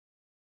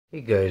Hey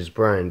guys,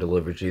 Brian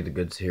delivers you the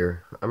goods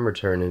here. I'm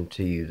returning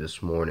to you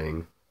this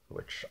morning,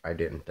 which I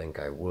didn't think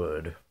I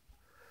would.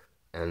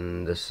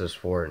 And this is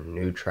for a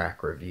new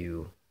track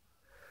review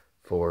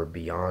for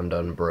Beyond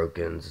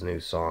Unbroken's new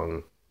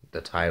song,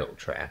 the title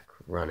track,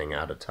 Running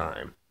Out of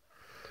Time.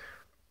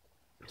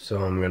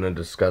 So I'm going to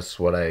discuss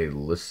what I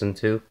listened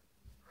to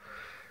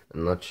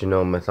and let you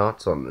know my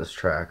thoughts on this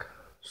track.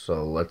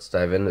 So let's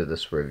dive into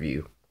this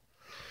review.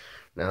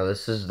 Now,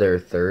 this is their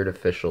third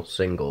official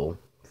single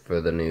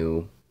for the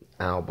new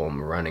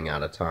album Running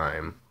Out of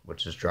Time,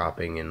 which is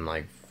dropping in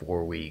like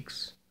 4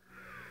 weeks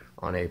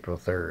on April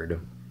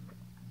 3rd.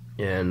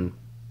 And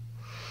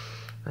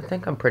I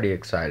think I'm pretty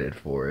excited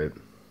for it.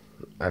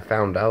 I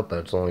found out that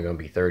it's only going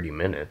to be 30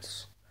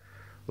 minutes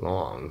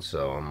long,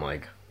 so I'm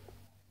like,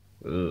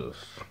 ugh.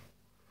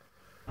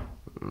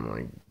 I'm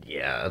like,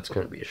 yeah, that's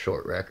going to be a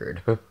short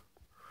record.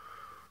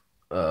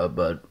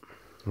 But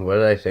what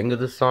did I think of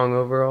this song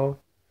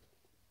overall?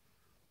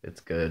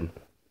 It's good.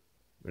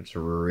 It's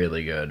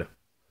really good.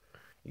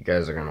 You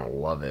guys are gonna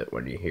love it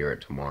when you hear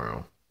it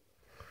tomorrow.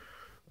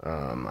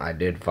 I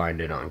did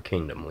find it on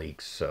Kingdom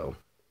Leaks, so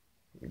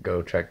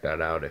go check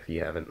that out if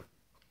you haven't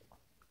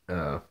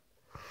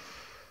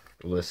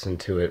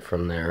listened to it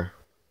from there.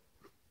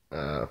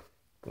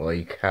 Well,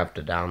 you have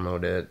to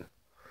download it,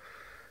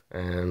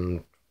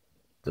 and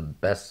the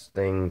best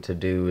thing to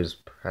do is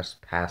press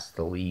past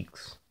the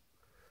leaks,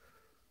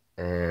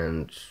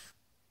 and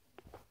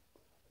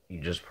you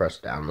just press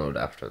download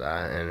after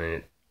that, and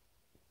it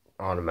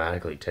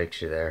automatically takes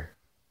you there.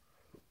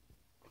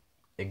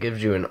 It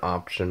gives you an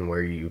option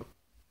where you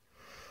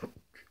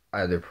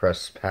either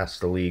press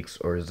past the leaks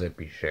or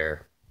zippy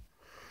share.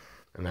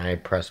 And I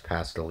press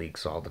past the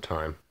leaks all the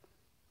time.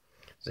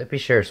 Zippy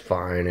share's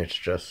fine, it's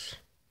just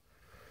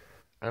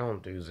I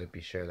don't do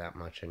zippy share that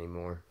much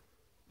anymore.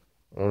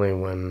 Only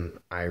when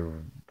I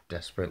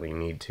desperately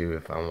need to,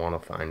 if I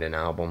want to find an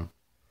album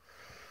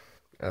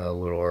a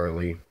little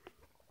early.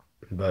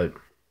 But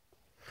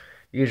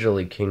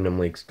usually Kingdom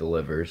Leaks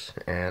delivers,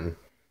 and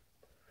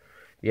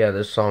yeah,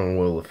 this song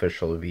will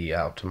officially be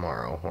out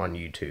tomorrow on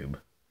YouTube.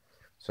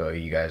 So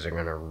you guys are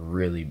going to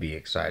really be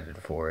excited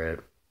for it.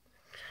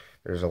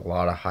 There's a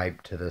lot of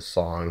hype to this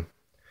song.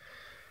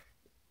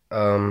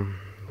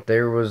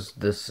 There was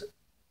this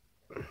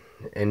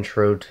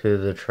intro to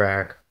the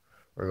track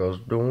where it goes,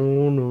 no,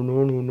 no,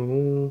 no, no,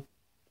 no,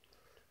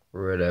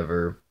 or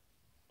whatever.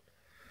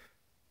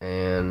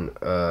 And,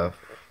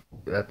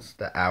 that's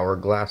the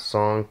Hourglass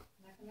song.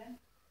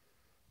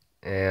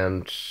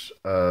 And,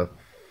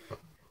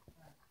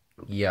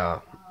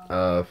 yeah,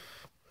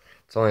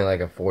 it's only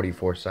like a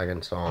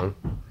 44-second song.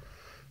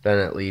 Then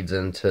it leads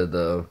into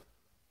the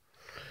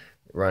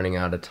Running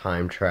Out of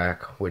Time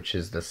track, which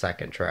is the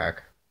second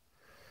track.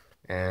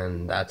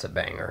 And that's a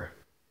banger.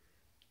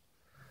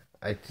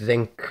 I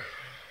think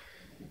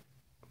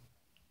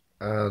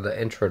the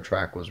intro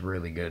track was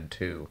really good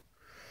too.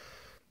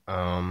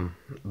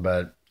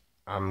 But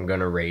I'm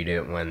gonna rate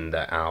it when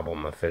the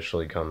album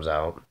officially comes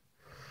out.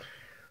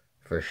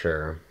 For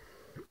sure.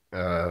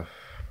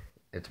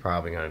 It's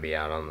probably gonna be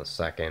out on the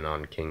 2nd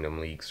on Kingdom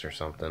Leaks or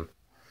something.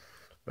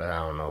 But I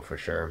don't know for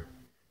sure.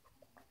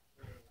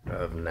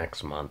 Of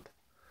next month.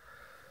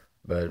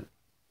 But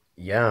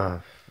yeah,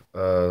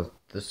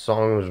 this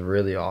song was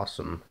really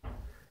awesome,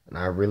 and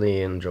I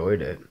really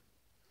enjoyed it.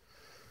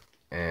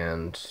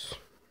 And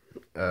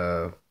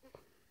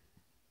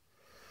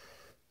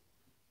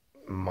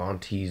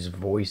Monty's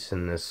voice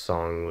in this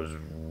song was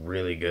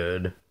really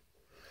good.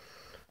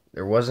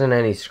 There wasn't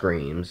any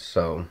screams,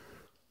 so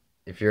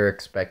if you're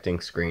expecting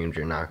screams,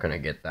 you're not gonna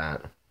get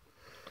that.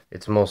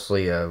 It's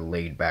mostly a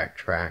laid-back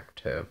track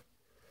to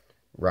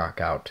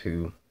rock out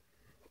to.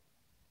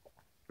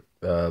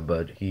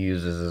 But he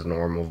uses his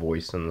normal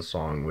voice in the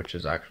song, which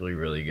is actually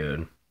really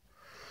good.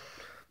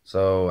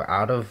 So,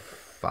 out of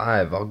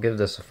 5, I'll give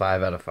this a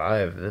 5 out of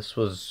 5. This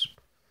was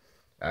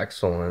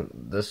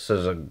excellent. This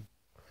is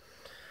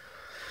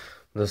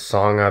the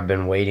song I've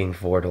been waiting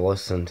for to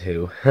listen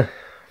to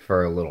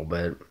for a little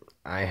bit.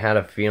 I had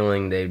a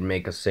feeling they'd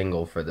make a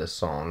single for this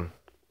song.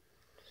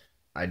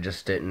 I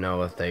just didn't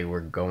know if they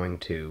were going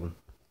to.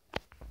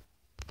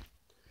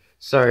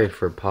 Sorry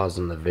for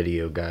pausing the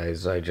video,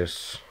 guys. I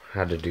just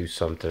had to do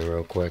something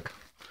real quick.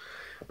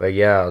 But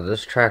yeah,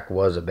 this track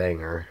was a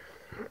banger,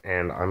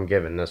 and I'm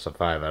giving this a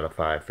 5 out of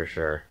 5 for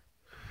sure.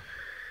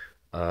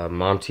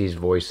 Monty's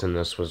voice in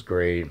this was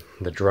great.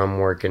 The drum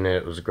work in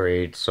it was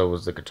great. So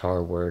was the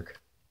guitar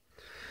work.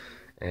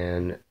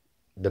 And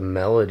the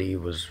melody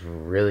was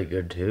really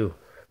good too.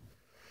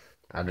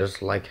 I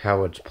just like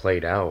how it's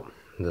played out,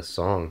 this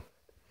song.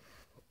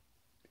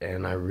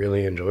 And I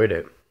really enjoyed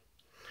it.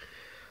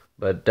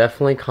 But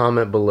definitely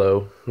comment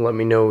below. Let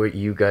me know what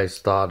you guys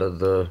thought of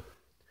the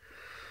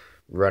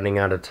Running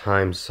Out of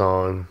Time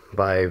song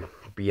by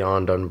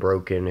Beyond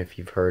Unbroken, if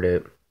you've heard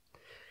it.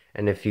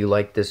 And if you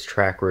like this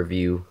track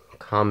review,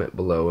 comment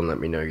below and let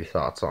me know your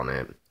thoughts on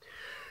it.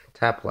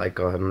 Tap like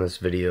on this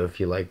video if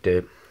you liked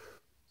it.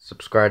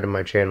 Subscribe to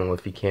my channel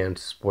if you can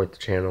to support the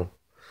channel.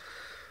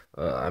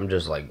 I'm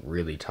just like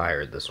really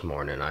tired this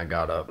morning. I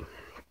got up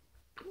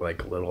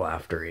like a little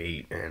after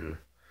 8 and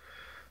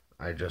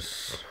I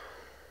just,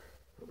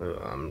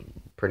 I'm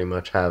pretty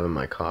much having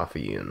my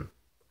coffee and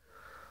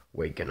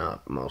waking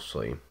up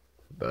mostly.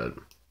 But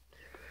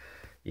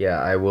yeah,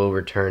 I will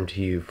return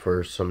to you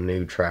for some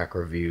new track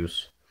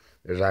reviews.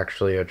 There's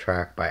actually a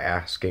track by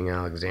Asking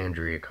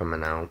Alexandria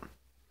coming out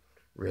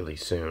really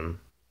soon.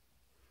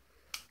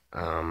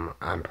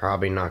 I'm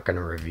probably not going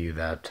to review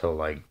that till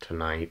like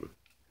tonight,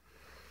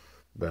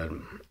 but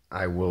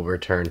I will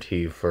return to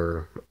you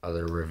for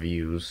other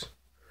reviews.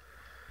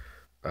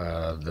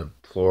 The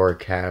Floor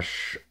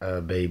Cash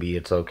Baby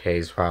It's Okay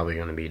is probably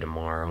going to be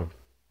tomorrow.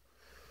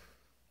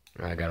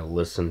 I gotta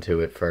listen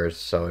to it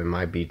first, so it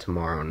might be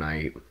tomorrow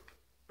night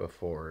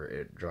before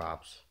it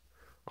drops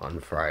on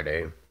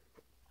Friday.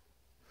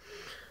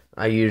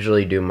 I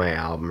usually do my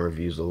album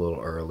reviews a little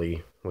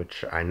early,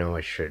 which I know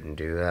I shouldn't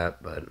do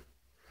that, but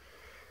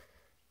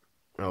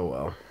oh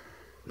well.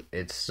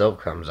 It still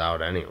comes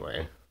out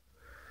anyway.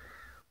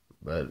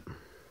 But,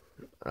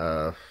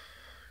 uh,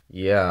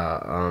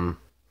 yeah,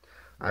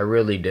 I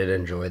really did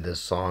enjoy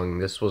this song.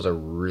 This was a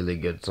really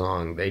good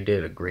song. They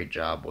did a great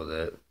job with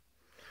it.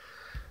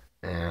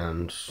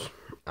 And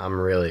I'm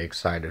really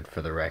excited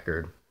for the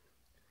record,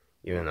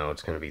 even though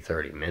it's going to be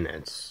 30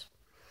 minutes,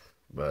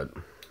 but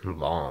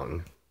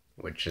long,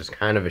 which is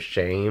kind of a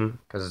shame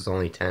because it's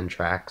only 10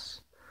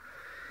 tracks.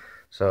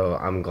 So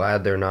I'm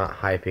glad they're not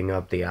hyping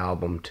up the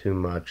album too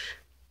much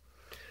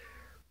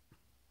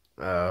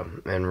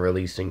and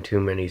releasing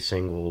too many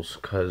singles,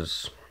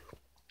 because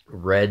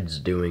Red's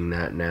doing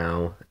that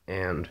now,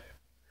 and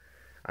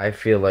I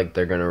feel like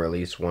they're going to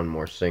release one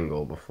more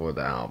single before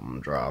the album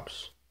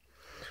drops,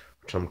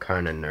 which I'm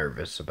kind of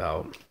nervous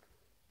about.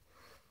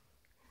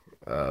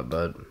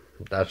 But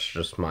that's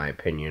just my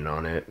opinion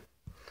on it.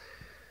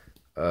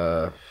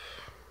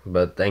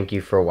 But thank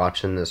you for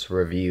watching this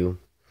review.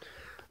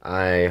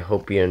 I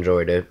hope you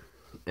enjoyed it,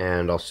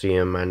 and I'll see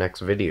you in my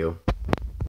next video.